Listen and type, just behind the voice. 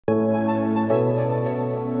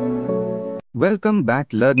Welcome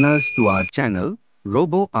back learners to our channel,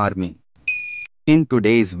 Roboarmy. In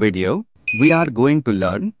today's video, we are going to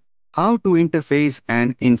learn how to interface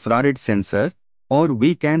an infrared sensor, or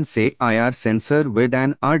we can say IR sensor, with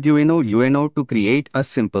an Arduino Uno to create a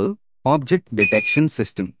simple object detection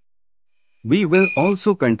system. We will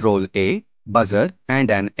also control a buzzer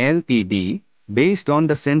and an LED based on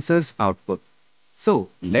the sensor's output. So,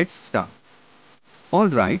 let's start.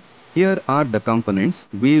 Alright, here are the components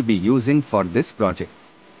we'll be using for this project.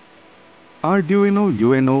 Arduino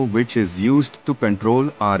Uno, which is used to control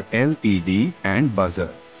our LED and buzzer.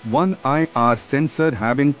 One IR sensor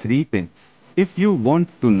having 3 pins. If you want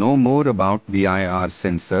to know more about the IR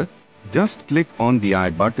sensor, just click on the I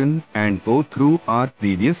button and go through our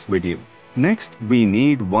previous video. Next, we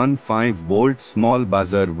need one 5-volt small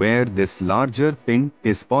buzzer where this larger pin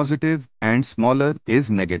is positive and smaller is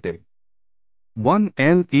negative. One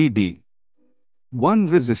LED. One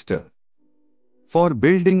resistor. For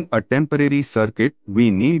building a temporary circuit, we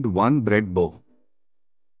need one breadboard.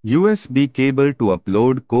 USB cable to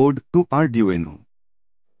upload code to Arduino.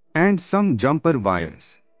 And some jumper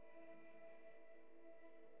wires.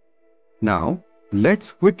 Now,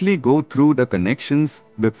 let's quickly go through the connections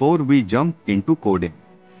before we jump into coding.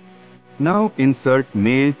 Now insert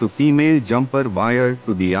male to female jumper wire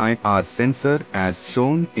to the IR sensor as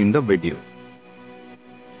shown in the video.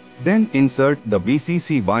 Then insert the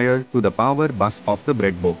VCC wire to the power bus of the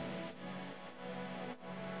breadboard.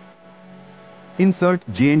 Insert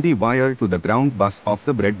GND wire to the ground bus of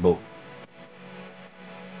the breadboard.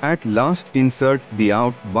 At last, insert the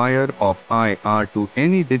out wire of IR to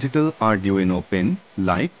any digital Arduino pin,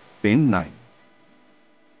 like pin 9.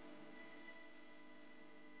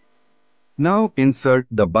 Now insert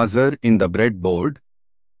the buzzer in the breadboard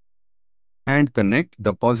and connect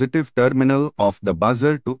the positive terminal of the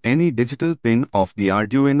buzzer to any digital pin of the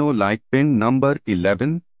Arduino, like pin number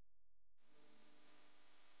 11,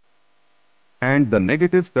 and the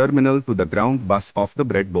negative terminal to the ground bus of the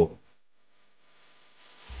breadboard.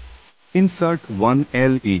 Insert one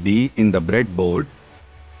LED in the breadboard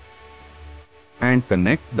and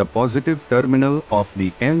connect the positive terminal of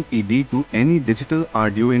the LED to any digital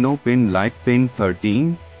Arduino pin, like pin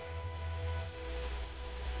 13,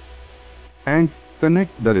 and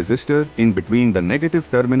connect the resistor in between the negative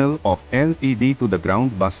terminal of LED to the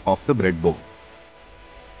ground bus of the breadboard.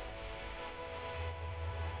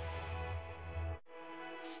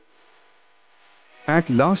 At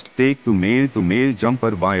last, take two male-to-male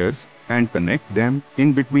jumper wires and connect them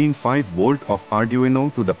in between 5V of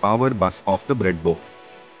Arduino to the power bus of the breadboard,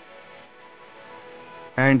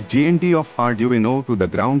 and GND of Arduino to the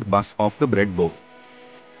ground bus of the breadboard.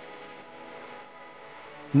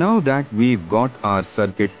 Now that we've got our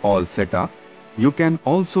circuit all set up, you can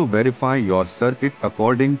also verify your circuit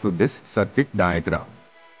according to this circuit diagram.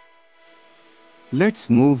 Let's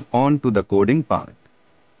move on to the coding part.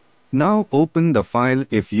 Now open the file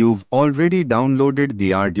if you've already downloaded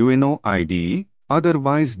the Arduino IDE,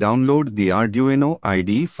 otherwise download the Arduino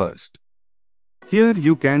IDE first. Here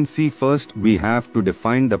you can see first we have to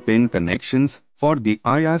define the pin connections for the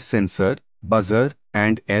IR sensor, buzzer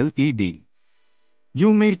and LED.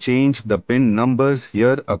 You may change the pin numbers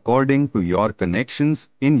here according to your connections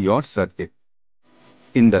in your circuit.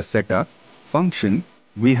 In the setup function,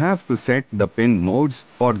 we have to set the pin modes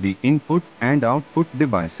for the input and output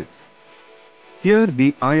devices. Here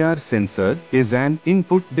the IR sensor is an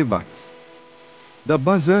input device. The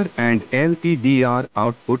buzzer and LED are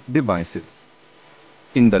output devices.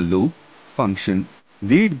 In the loop function,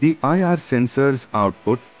 read the IR sensor's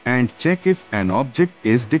output and check if an object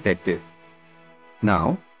is detected.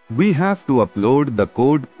 Now, we have to upload the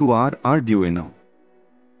code to our Arduino.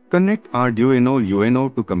 Connect Arduino Uno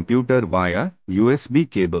to computer via USB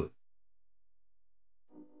cable.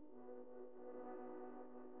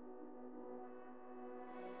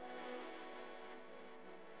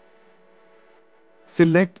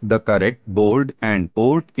 Select the correct board and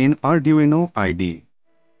port in Arduino IDE.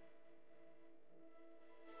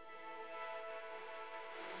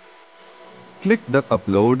 Click the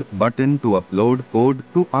Upload button to upload code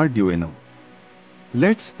to Arduino.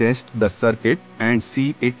 Let's test the circuit and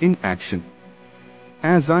see it in action.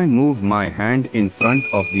 As I move my hand in front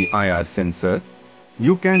of the IR sensor,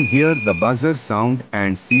 you can hear the buzzer sound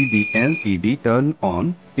and see the LED turn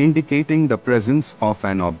on, indicating the presence of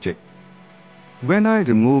an object. When I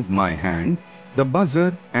remove my hand, the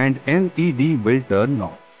buzzer and LED will turn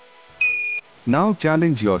off. Now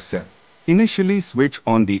challenge yourself. Initially switch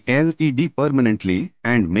on the LED permanently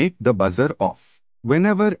and make the buzzer off.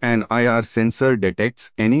 Whenever an IR sensor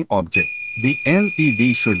detects any object, The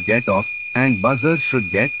LED should get off and buzzer should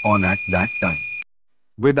get on at that time,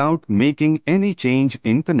 without making any change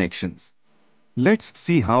in connections. Let's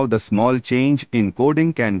see how the small change in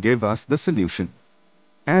coding can give us the solution.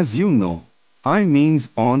 As you know, high means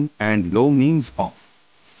on and low means off.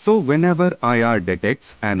 So whenever IR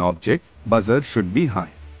detects an object, buzzer should be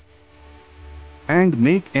high. And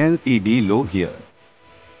make LED low here.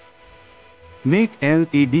 Make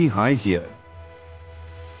LED high here.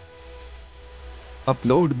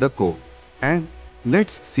 Upload the code. And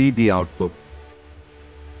let's see the output.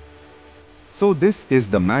 So this is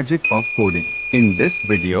the magic of coding. In this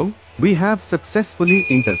video, we have successfully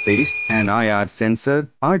interfaced an IR sensor,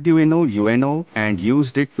 Arduino Uno, and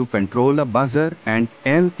used it to control a buzzer and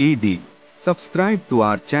LED. Subscribe to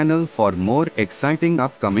our channel for more exciting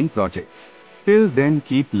upcoming projects. Till then,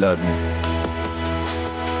 keep learning.